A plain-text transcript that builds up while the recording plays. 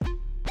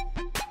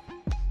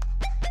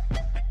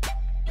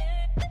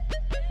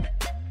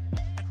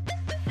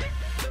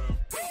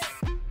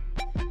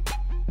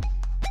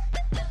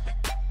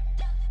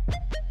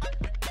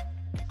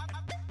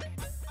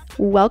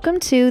Welcome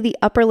to the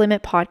Upper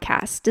Limit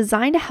Podcast,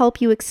 designed to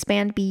help you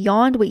expand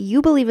beyond what you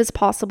believe is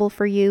possible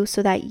for you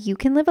so that you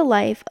can live a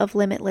life of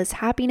limitless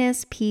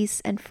happiness,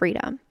 peace, and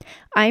freedom.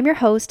 I am your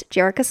host,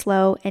 Jerica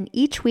Slow, and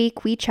each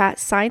week we chat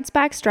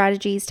science-backed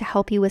strategies to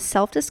help you with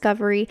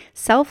self-discovery,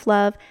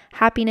 self-love,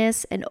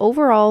 happiness, and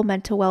overall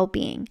mental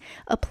well-being,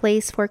 a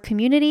place for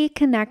community,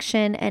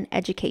 connection, and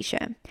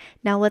education.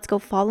 Now let's go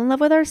fall in love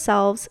with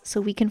ourselves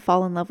so we can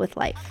fall in love with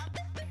life.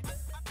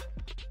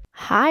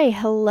 Hi,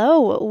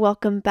 hello,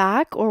 welcome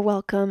back or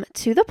welcome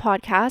to the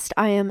podcast.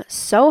 I am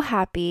so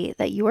happy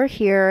that you are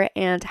here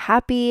and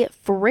happy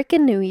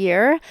frickin' New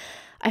Year.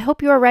 I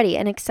hope you are ready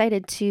and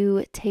excited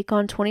to take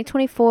on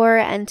 2024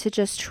 and to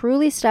just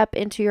truly step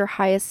into your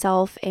highest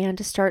self and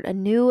to start a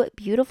new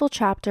beautiful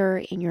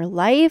chapter in your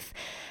life.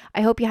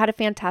 I hope you had a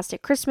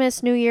fantastic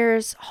Christmas, New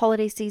Year's,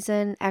 holiday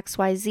season,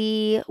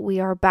 XYZ.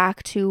 We are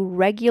back to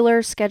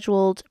regular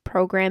scheduled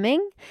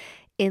programming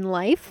in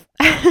life.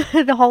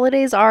 The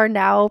holidays are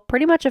now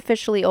pretty much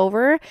officially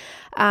over.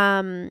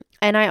 And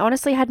I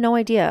honestly had no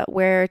idea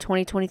where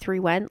 2023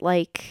 went.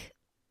 Like,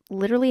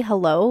 literally,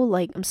 hello?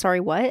 Like, I'm sorry,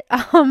 what?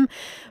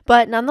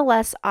 But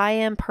nonetheless, I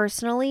am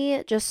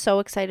personally just so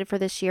excited for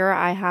this year.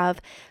 I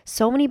have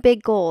so many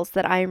big goals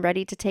that I am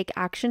ready to take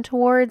action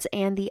towards.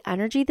 And the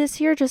energy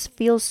this year just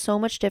feels so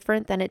much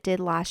different than it did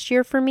last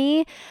year for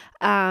me.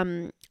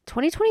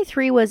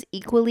 2023 was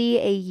equally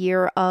a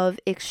year of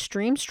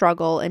extreme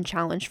struggle and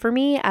challenge for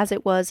me as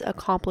it was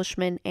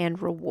accomplishment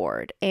and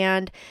reward.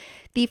 And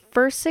the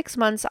first 6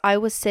 months I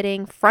was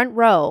sitting front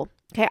row.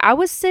 Okay, I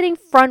was sitting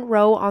front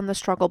row on the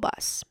struggle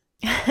bus.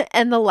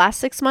 And the last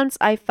 6 months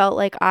I felt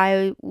like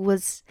I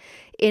was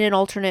in an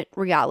alternate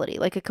reality,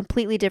 like a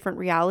completely different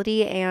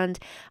reality. And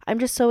I'm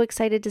just so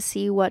excited to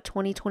see what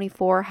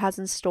 2024 has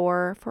in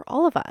store for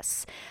all of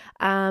us.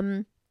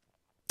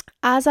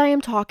 As I am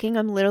talking,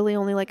 I'm literally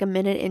only like a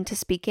minute into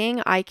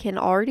speaking. I can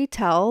already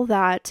tell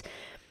that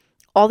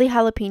all the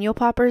jalapeno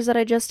poppers that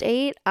I just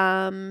ate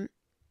are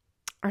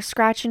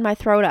scratching my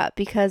throat up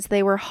because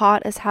they were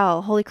hot as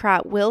hell. Holy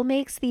crap. Will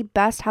makes the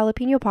best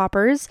jalapeno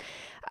poppers.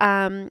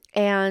 And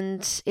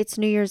it's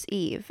New Year's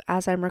Eve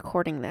as I'm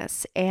recording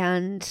this.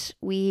 And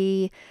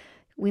we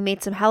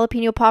made some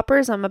jalapeno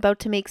poppers. I'm about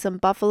to make some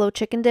buffalo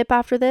chicken dip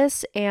after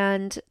this.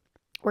 And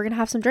we're going to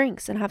have some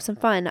drinks and have some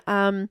fun.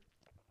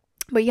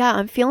 But yeah,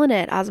 I'm feeling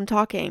it as I'm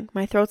talking.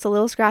 My throat's a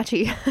little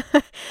scratchy.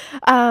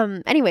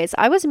 Anyways,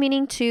 I was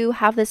meaning to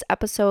have this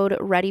episode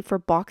ready for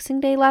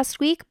Boxing Day last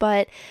week,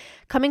 but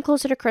coming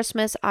closer to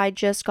Christmas, I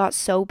just got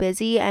so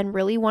busy and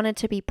really wanted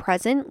to be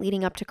present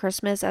leading up to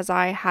Christmas as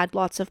I had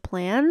lots of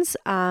plans.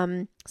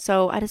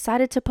 So I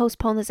decided to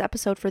postpone this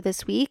episode for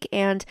this week.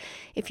 And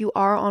if you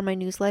are on my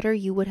newsletter,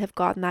 you would have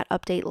gotten that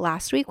update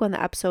last week when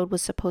the episode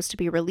was supposed to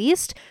be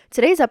released.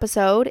 Today's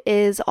episode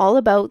is all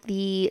about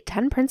the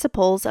 10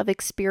 principles of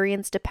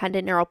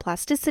experience-dependent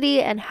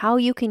neuroplasticity and how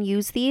you can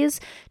use these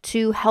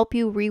to help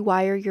you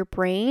rewire your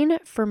brain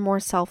for more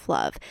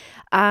self-love.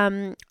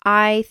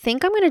 I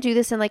think I'm going to do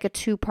this in like a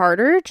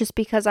two-parter just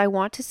because I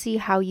want to see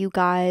how you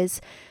guys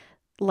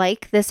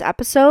like this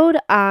episode.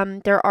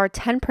 There are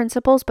 10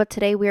 principles, but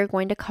today we are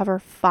going to cover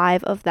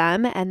 5 of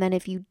them. And then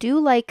if you do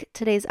like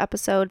today's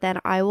episode, then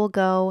I will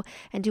go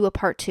and do a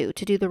part 2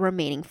 to do the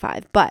remaining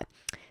 5. But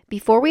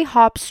before we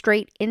hop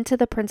straight into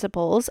the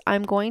principles,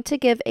 I'm going to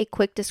give a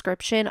quick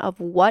description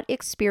of what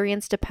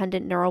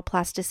experience-dependent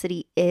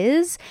neuroplasticity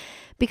is,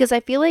 because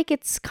I feel like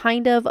it's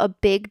kind of a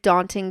big,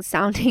 daunting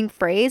sounding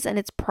phrase, and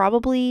it's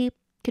probably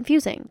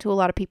confusing to a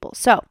lot of people.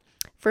 So,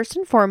 first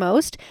and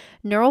foremost,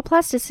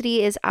 neuroplasticity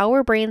is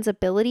our brain's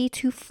ability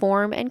to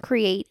form and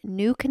create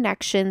new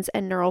connections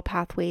and neural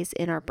pathways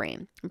in our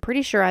brain. I'm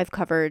pretty sure I've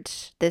covered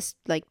this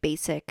like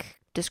basic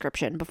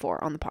description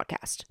before on the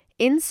podcast.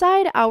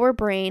 Inside our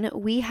brain,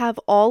 we have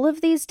all of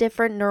these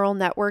different neural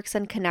networks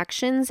and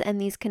connections, and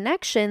these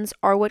connections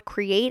are what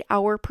create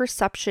our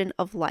perception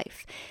of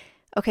life.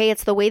 Okay,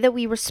 it's the way that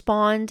we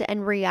respond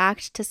and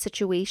react to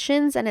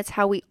situations, and it's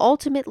how we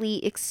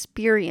ultimately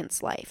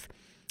experience life.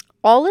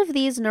 All of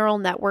these neural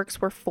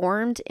networks were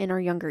formed in our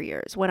younger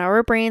years when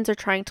our brains are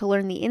trying to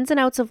learn the ins and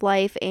outs of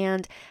life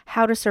and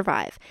how to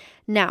survive.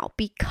 Now,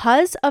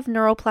 because of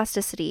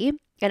neuroplasticity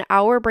and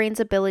our brain's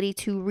ability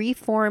to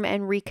reform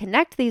and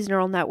reconnect these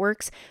neural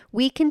networks,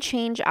 we can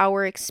change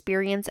our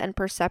experience and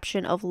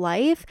perception of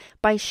life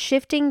by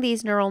shifting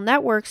these neural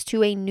networks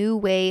to a new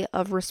way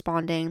of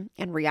responding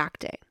and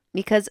reacting.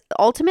 Because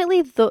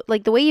ultimately, the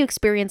way you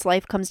experience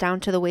life comes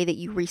down to the way that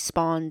you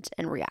respond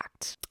and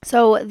react.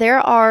 So there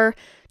are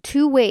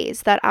 2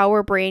 ways that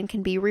our brain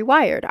can be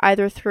rewired,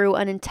 either through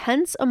an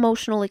intense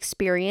emotional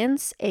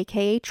experience,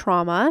 aka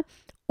trauma,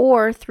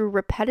 or through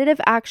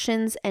repetitive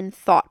actions and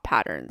thought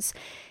patterns.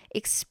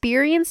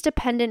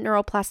 Experience-dependent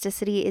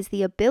neuroplasticity is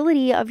the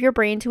ability of your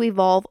brain to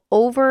evolve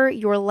over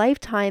your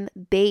lifetime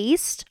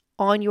based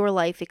on your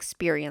life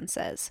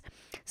experiences.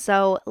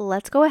 So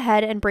let's go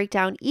ahead and break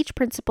down each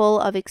principle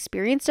of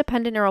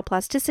experience-dependent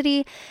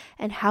neuroplasticity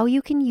and how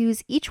you can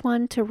use each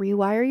one to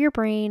rewire your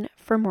brain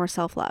for more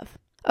self-love.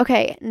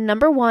 Okay,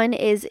 number 1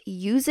 is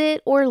use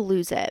it or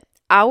lose it.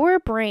 our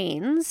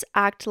brains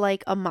act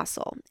like a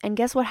muscle. And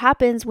guess what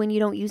happens when you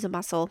don't use a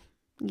muscle?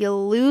 You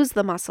lose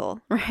the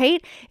muscle,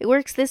 right? It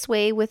works this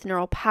way with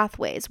neural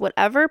pathways.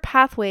 Whatever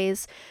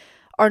pathways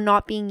are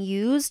not being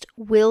used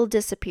will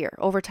disappear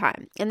over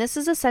time. And this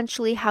is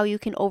essentially how you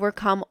can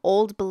overcome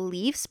old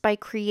beliefs by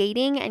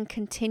creating and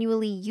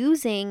continually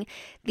using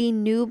the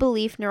new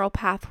belief neural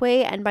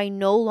pathway, and by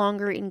no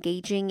longer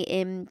engaging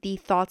in the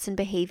thoughts and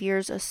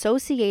behaviors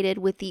associated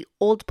with the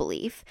old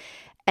belief.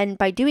 And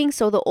by doing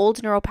so, the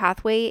old neural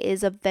pathway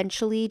is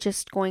eventually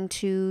just going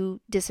to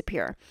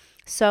disappear.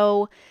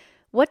 So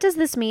what does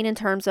this mean in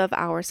terms of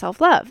our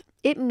self-love?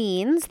 It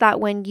means that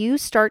when you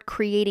start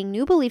creating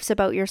new beliefs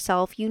about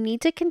yourself, you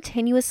need to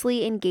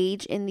continuously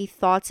engage in the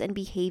thoughts and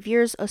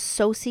behaviors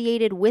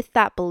associated with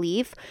that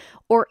belief,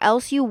 or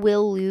else you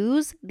will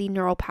lose the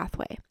neural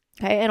pathway.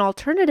 Okay. And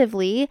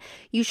alternatively,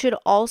 you should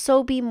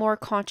also be more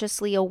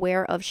consciously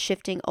aware of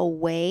shifting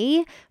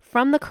away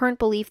from the current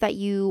belief that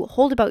you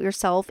hold about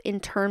yourself in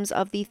terms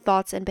of the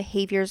thoughts and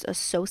behaviors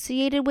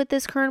associated with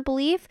this current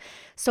belief,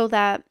 so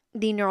that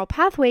the neural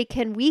pathway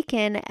can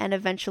weaken and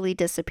eventually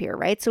disappear,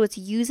 right? So it's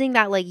using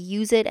that like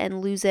use it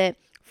and lose it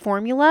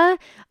formula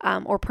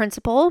or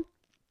principle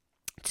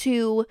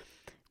to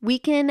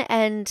weaken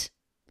and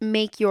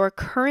make your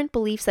current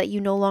beliefs that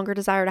you no longer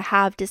desire to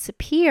have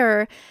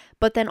disappear,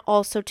 but then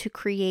also to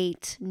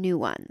create new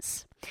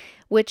ones.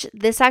 Which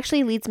this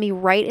actually leads me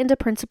right into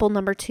principle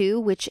number 2,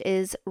 which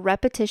is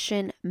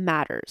repetition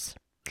matters.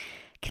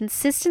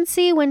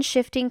 Consistency when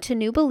shifting to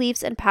new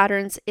beliefs and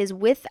patterns is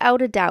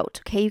without a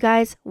doubt, okay, you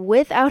guys,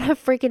 without a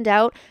freaking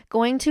doubt,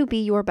 going to be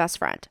your best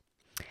friend.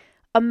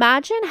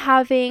 Imagine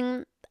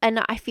having,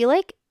 and I feel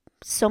like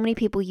so many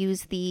people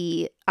use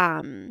the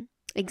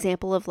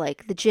example of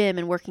like the gym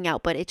and working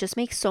out, but it just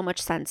makes so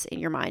much sense in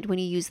your mind when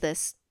you use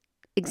this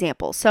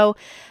example. So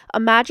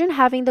imagine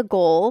having the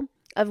goal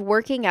of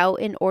working out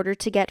in order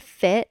to get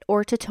fit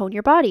or to tone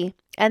your body,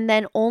 and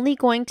then only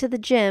going to the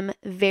gym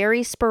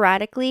very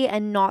sporadically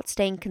and not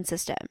staying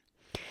consistent.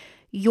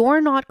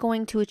 You're not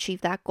going to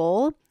achieve that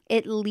goal,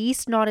 at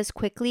least not as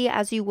quickly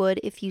as you would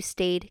if you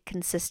stayed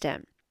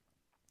consistent,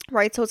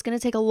 right? So it's going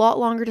to take a lot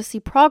longer to see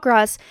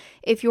progress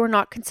if you're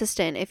not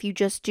consistent, if you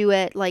just do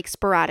it like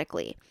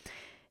sporadically.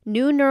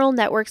 New neural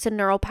networks and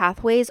neural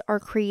pathways are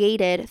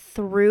created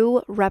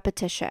through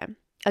repetition.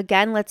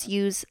 Again, let's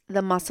use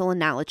the muscle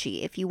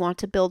analogy. If you want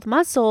to build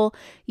muscle,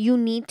 you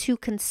need to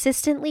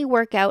consistently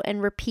work out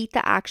and repeat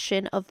the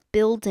action of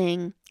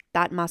building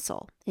that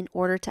muscle in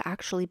order to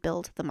actually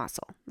build the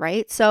muscle,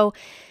 right? So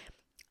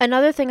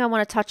another thing I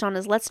want to touch on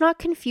is let's not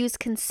confuse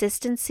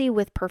consistency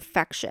with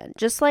perfection.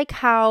 Just like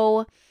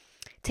how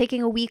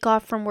taking a week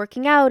off from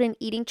working out and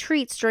eating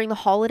treats during the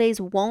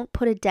holidays won't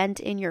put a dent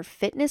in your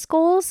fitness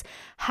goals,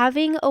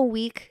 having a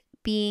week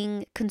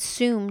being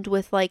consumed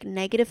with like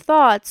negative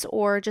thoughts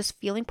or just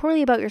feeling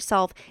poorly about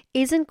yourself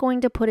isn't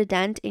going to put a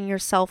dent in your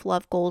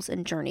self-love goals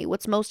and journey.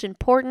 What's most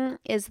important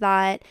is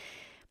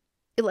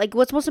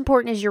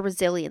your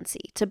resiliency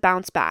to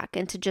bounce back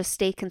and to just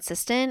stay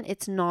consistent.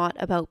 It's not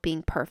about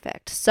being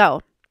perfect.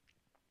 So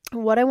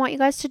what I want you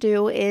guys to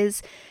do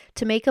is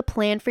to make a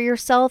plan for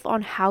yourself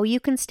on how you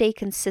can stay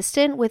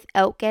consistent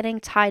without getting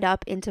tied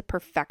up into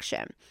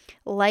perfection.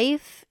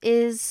 Life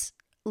is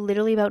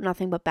literally about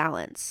nothing but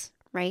balance,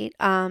 right?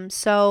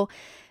 So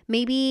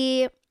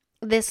maybe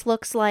this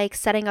looks like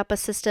setting up a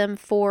system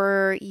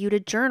for you to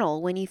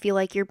journal when you feel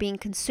like you're being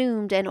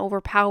consumed and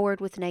overpowered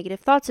with negative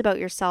thoughts about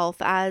yourself,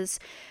 as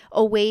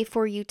a way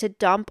for you to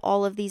dump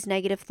all of these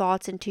negative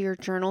thoughts into your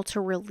journal to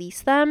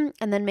release them,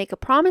 and then make a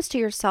promise to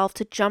yourself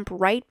to jump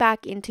right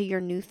back into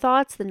your new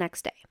thoughts the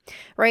next day,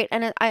 right?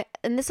 And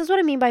this is what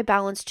I mean by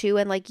balance too,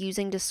 and like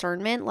using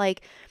discernment.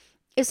 Like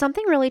if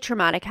something really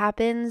traumatic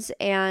happens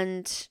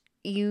and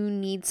you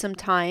need some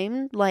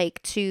time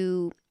like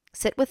to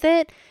sit with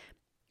it,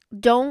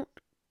 don't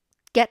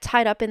get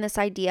tied up in this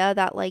idea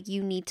that like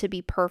you need to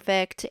be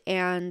perfect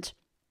and,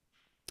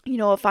 you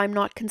know, if I'm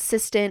not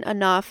consistent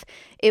enough,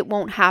 it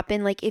won't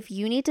happen. Like if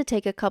you need to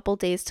take a couple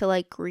days to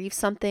like grieve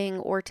something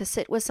or to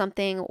sit with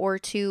something or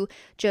to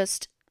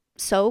just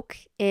soak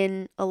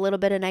in a little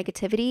bit of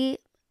negativity,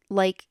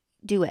 like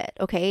do it.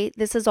 Okay.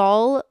 This is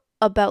all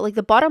about like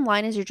the bottom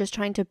line is you're just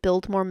trying to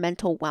build more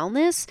mental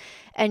wellness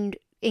and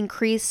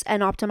increase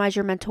and optimize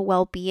your mental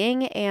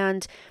well-being,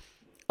 and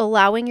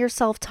allowing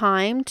yourself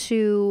time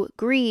to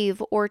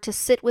grieve or to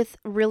sit with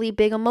really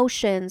big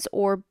emotions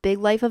or big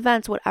life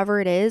events,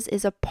 whatever it is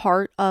a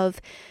part of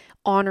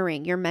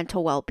honoring your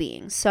mental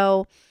well-being.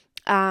 So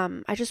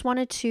I just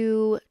wanted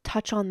to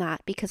touch on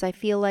that because I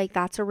feel like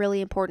that's a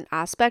really important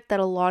aspect that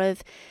a lot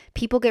of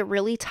people get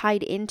really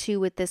tied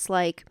into with this,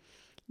 like,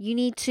 you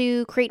need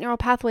to create neural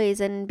pathways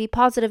and be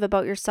positive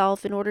about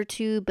yourself in order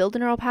to build a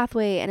neural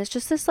pathway. And it's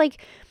just this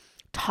like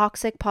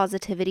toxic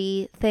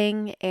positivity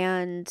thing.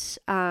 And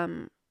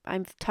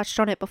I've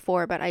touched on it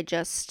before, but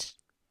it's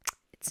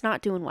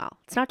not doing well.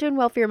 It's not doing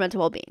well for your mental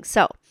well-being.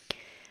 So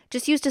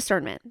just use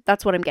discernment.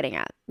 That's what I'm getting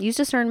at. Use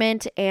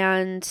discernment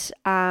and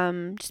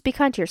just be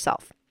kind to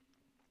yourself.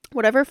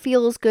 Whatever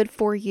feels good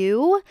for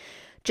you,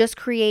 Just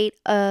create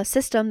a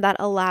system that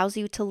allows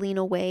you to lean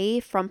away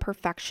from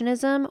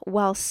perfectionism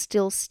while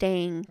still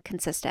staying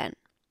consistent.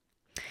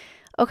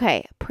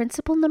 Okay,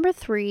 principle number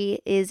 3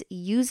 is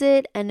use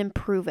it and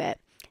improve it.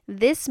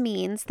 This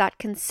means that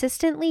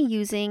consistently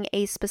using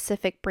a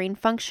specific brain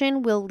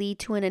function will lead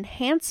to an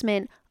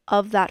enhancement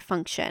of that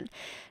function.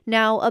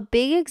 Now, a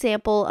big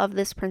example of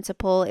this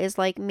principle is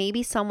like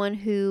maybe someone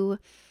who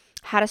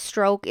had a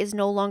stroke is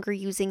no longer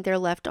using their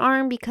left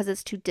arm because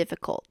it's too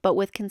difficult. But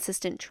with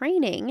consistent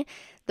training,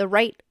 the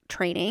right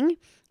training,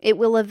 it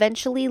will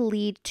eventually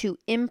lead to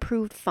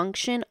improved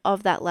function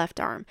of that left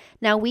arm.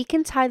 Now, we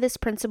can tie this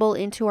principle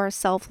into our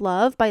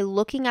self-love by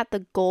looking at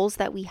the goals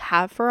that we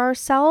have for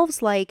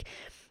ourselves, like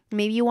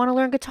maybe you want to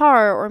learn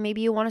guitar, or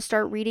maybe you want to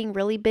start reading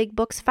really big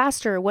books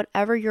faster,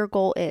 whatever your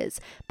goal is.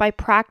 By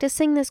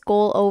practicing this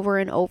goal over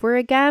and over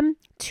again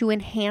to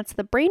enhance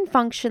the brain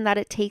function that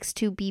it takes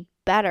to be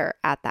better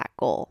at that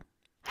goal.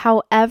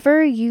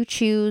 However you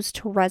choose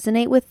to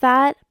resonate with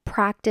that,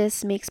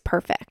 practice makes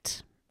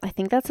perfect. I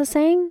think that's a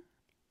saying.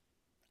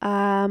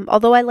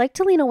 Although I like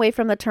to lean away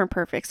from the term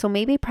perfect, so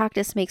maybe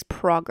practice makes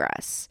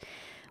progress,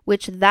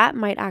 which that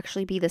might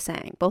actually be the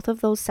saying. Both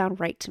of those sound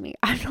right to me.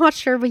 I'm not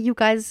sure, but you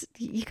guys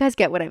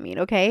get what I mean,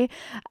 okay?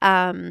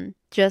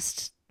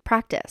 Just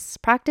practice.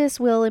 Practice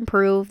will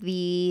improve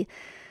the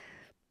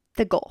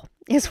goal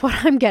is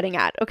what I'm getting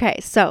at. Okay,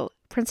 so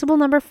principle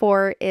number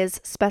 4 is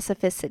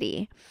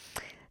specificity.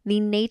 The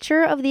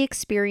nature of the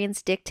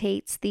experience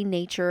dictates the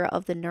nature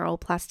of the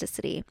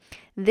neuroplasticity.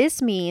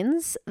 This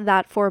means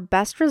that for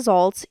best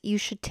results, you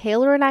should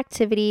tailor an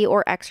activity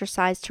or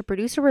exercise to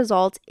produce a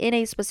result in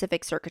a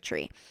specific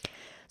circuitry.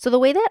 So the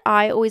way that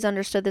I always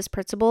understood this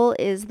principle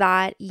is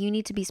that you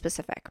need to be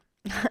specific.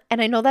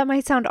 And I know that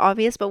might sound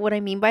obvious, but what I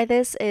mean by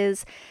this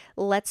is,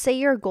 let's say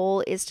your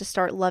goal is to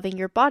start loving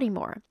your body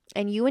more,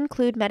 and you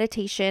include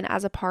meditation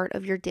as a part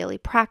of your daily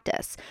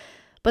practice.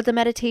 But the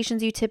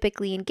meditations you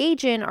typically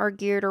engage in are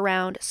geared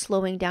around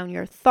slowing down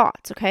your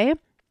thoughts, okay?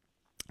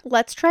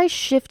 Let's try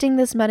shifting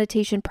this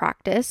meditation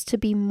practice to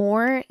be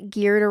more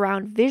geared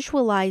around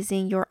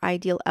visualizing your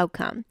ideal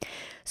outcome.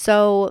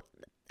 So,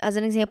 as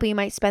an example, you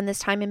might spend this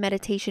time in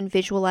meditation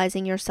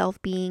visualizing yourself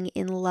being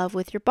in love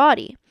with your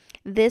body.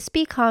 This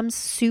becomes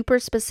super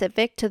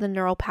specific to the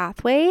neural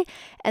pathway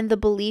and the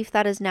belief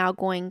that is now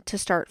going to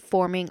start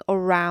forming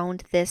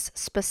around this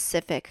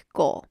specific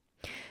goal.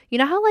 You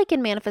know how like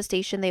in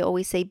manifestation, they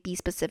always say be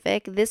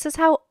specific? This is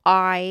how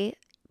I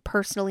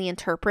personally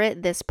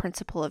interpret this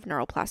principle of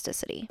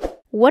neuroplasticity.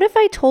 What if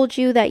I told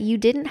you that you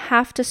didn't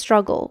have to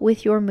struggle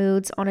with your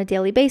moods on a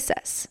daily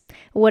basis?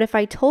 What if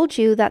I told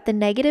you that the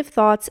negative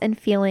thoughts and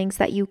feelings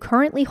that you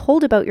currently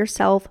hold about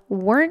yourself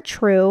weren't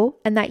true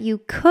and that you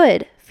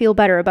could feel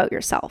better about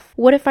yourself?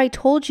 What if I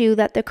told you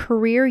that the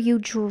career you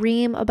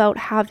dream about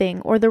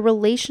having or the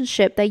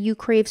relationship that you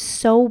crave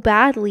so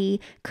badly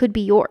could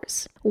be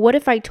yours? What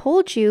if I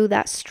told you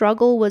that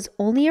struggle was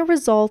only a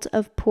result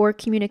of poor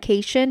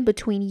communication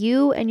between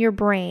you and your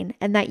brain,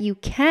 and that you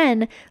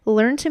can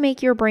learn to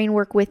make your brain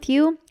work with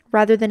you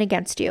rather than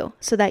against you,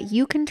 so that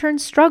you can turn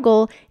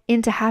struggle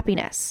into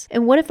happiness?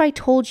 And what if I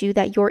told you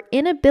that your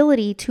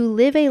inability to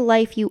live a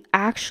life you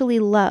actually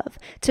love,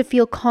 to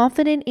feel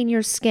confident in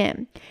your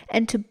skin,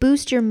 and to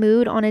boost your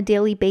mood on a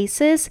daily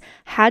basis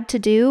had to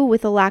do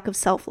with a lack of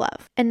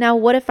self-love? And now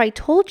what if I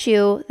told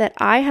you that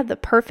I had the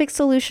perfect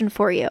solution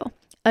for you?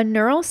 A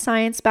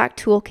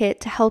neuroscience-backed toolkit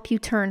to help you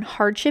turn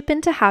hardship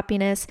into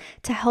happiness,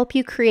 to help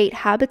you create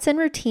habits and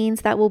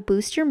routines that will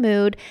boost your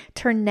mood,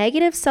 turn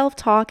negative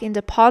self-talk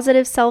into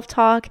positive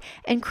self-talk,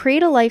 and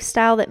create a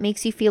lifestyle that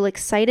makes you feel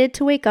excited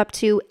to wake up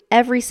to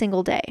every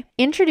single day.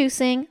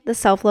 Introducing the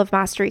Self-Love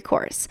Mastery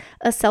course,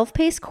 a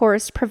self-paced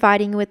course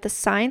providing you with the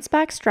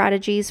science-backed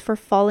strategies for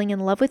falling in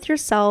love with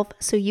yourself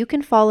so you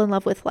can fall in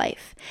love with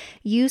life.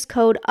 Use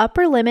code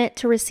UPPERLIMIT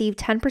to receive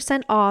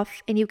 10%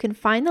 off, and you can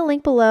find the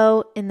link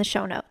below in the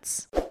show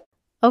notes.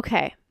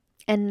 Okay,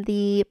 and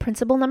the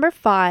principle number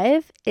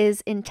 5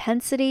 is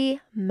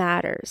intensity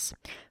matters.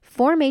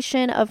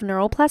 Formation of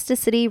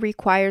neuroplasticity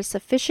requires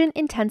sufficient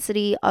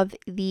intensity of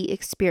the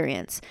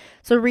experience.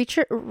 So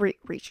research,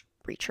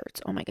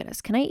 oh my goodness,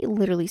 can I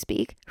literally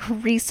speak?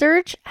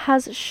 Research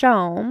has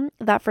shown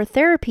that for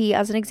therapy,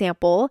 as an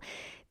example,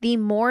 the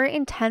more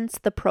intense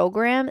the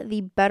program, the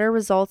better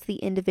results the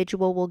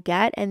individual will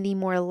get, and the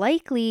more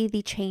likely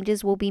the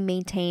changes will be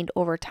maintained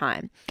over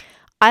time.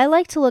 I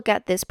like to look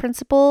at this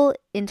principle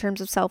in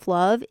terms of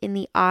self-love in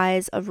the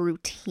eyes of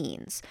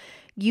routines.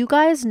 You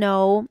guys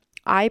know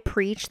I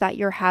preach that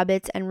your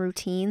habits and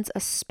routines,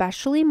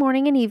 especially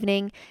morning and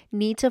evening,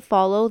 need to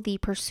follow the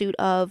pursuit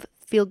of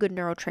feel-good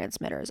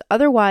neurotransmitters.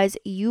 Otherwise,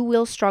 you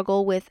will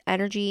struggle with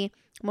energy,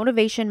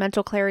 motivation,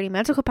 mental clarity,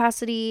 mental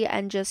capacity,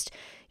 and just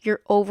your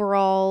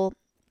overall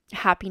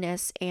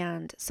happiness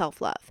and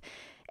self-love.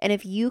 And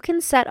if you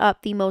can set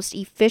up the most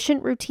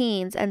efficient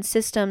routines and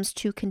systems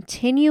to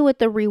continue with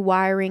the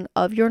rewiring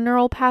of your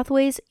neural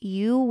pathways,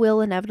 you will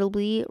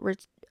inevitably,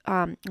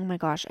 oh my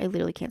gosh, I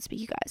literally can't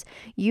speak, you guys.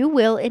 You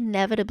will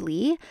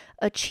inevitably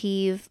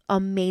achieve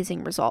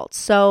amazing results.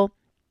 So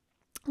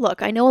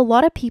Look, I know a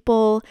lot of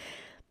people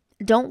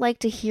don't like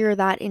to hear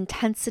that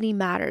intensity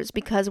matters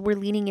because we're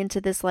leaning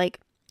into this like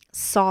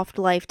soft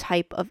life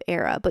type of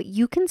era, but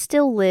you can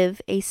still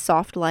live a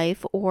soft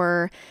life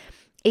or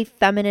a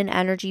feminine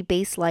energy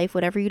based life,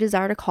 whatever you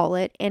desire to call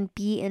it, and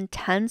be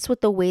intense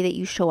with the way that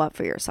you show up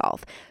for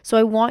yourself. So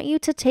I want you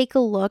to take a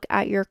look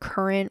at your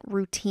current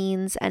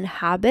routines and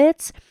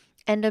habits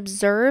and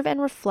observe and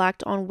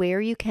reflect on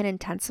where you can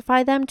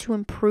intensify them to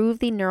improve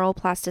the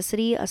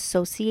neuroplasticity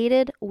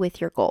associated with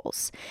your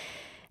goals.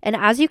 And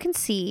as you can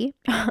see,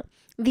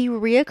 the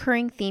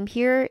reoccurring theme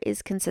here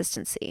is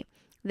consistency.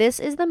 This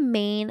is the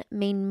main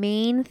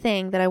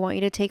thing that I want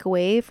you to take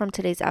away from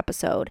today's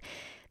episode.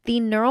 The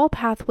neural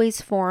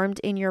pathways formed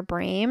in your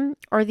brain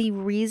are the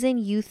reason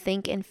you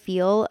think and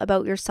feel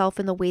about yourself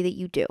in the way that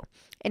you do.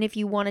 And if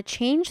you want to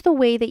change the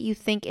way that you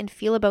think and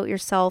feel about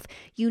yourself,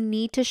 you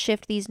need to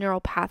shift these neural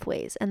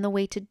pathways. And the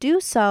way to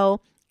do so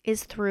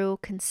is through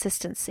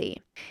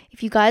consistency.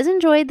 If you guys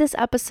enjoyed this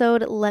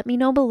episode, let me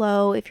know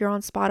below. If you're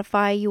on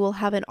Spotify, you will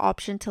have an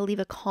option to leave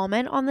a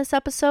comment on this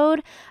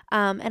episode.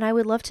 And I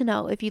would love to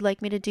know if you'd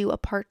like me to do a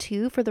part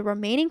 2 for the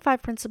remaining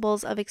 5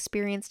 principles of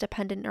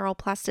experience-dependent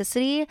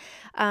neuroplasticity.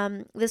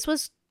 This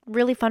was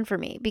really fun for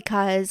me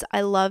because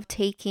I love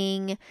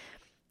taking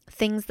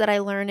things that I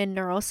learned in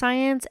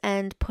neuroscience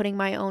and putting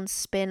my own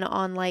spin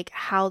on like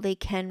how they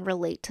can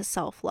relate to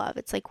self-love.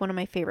 It's like one of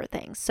my favorite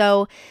things.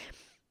 So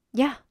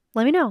yeah,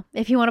 let me know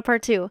if you want a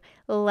part 2.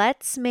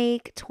 Let's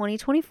make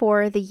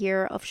 2024 the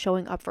year of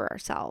showing up for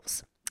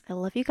ourselves. I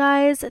love you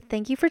guys.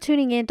 Thank you for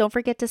tuning in. Don't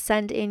forget to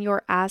send in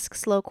your Ask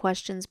Slow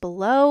questions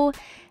below,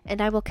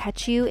 and I will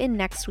catch you in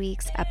next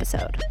week's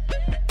episode.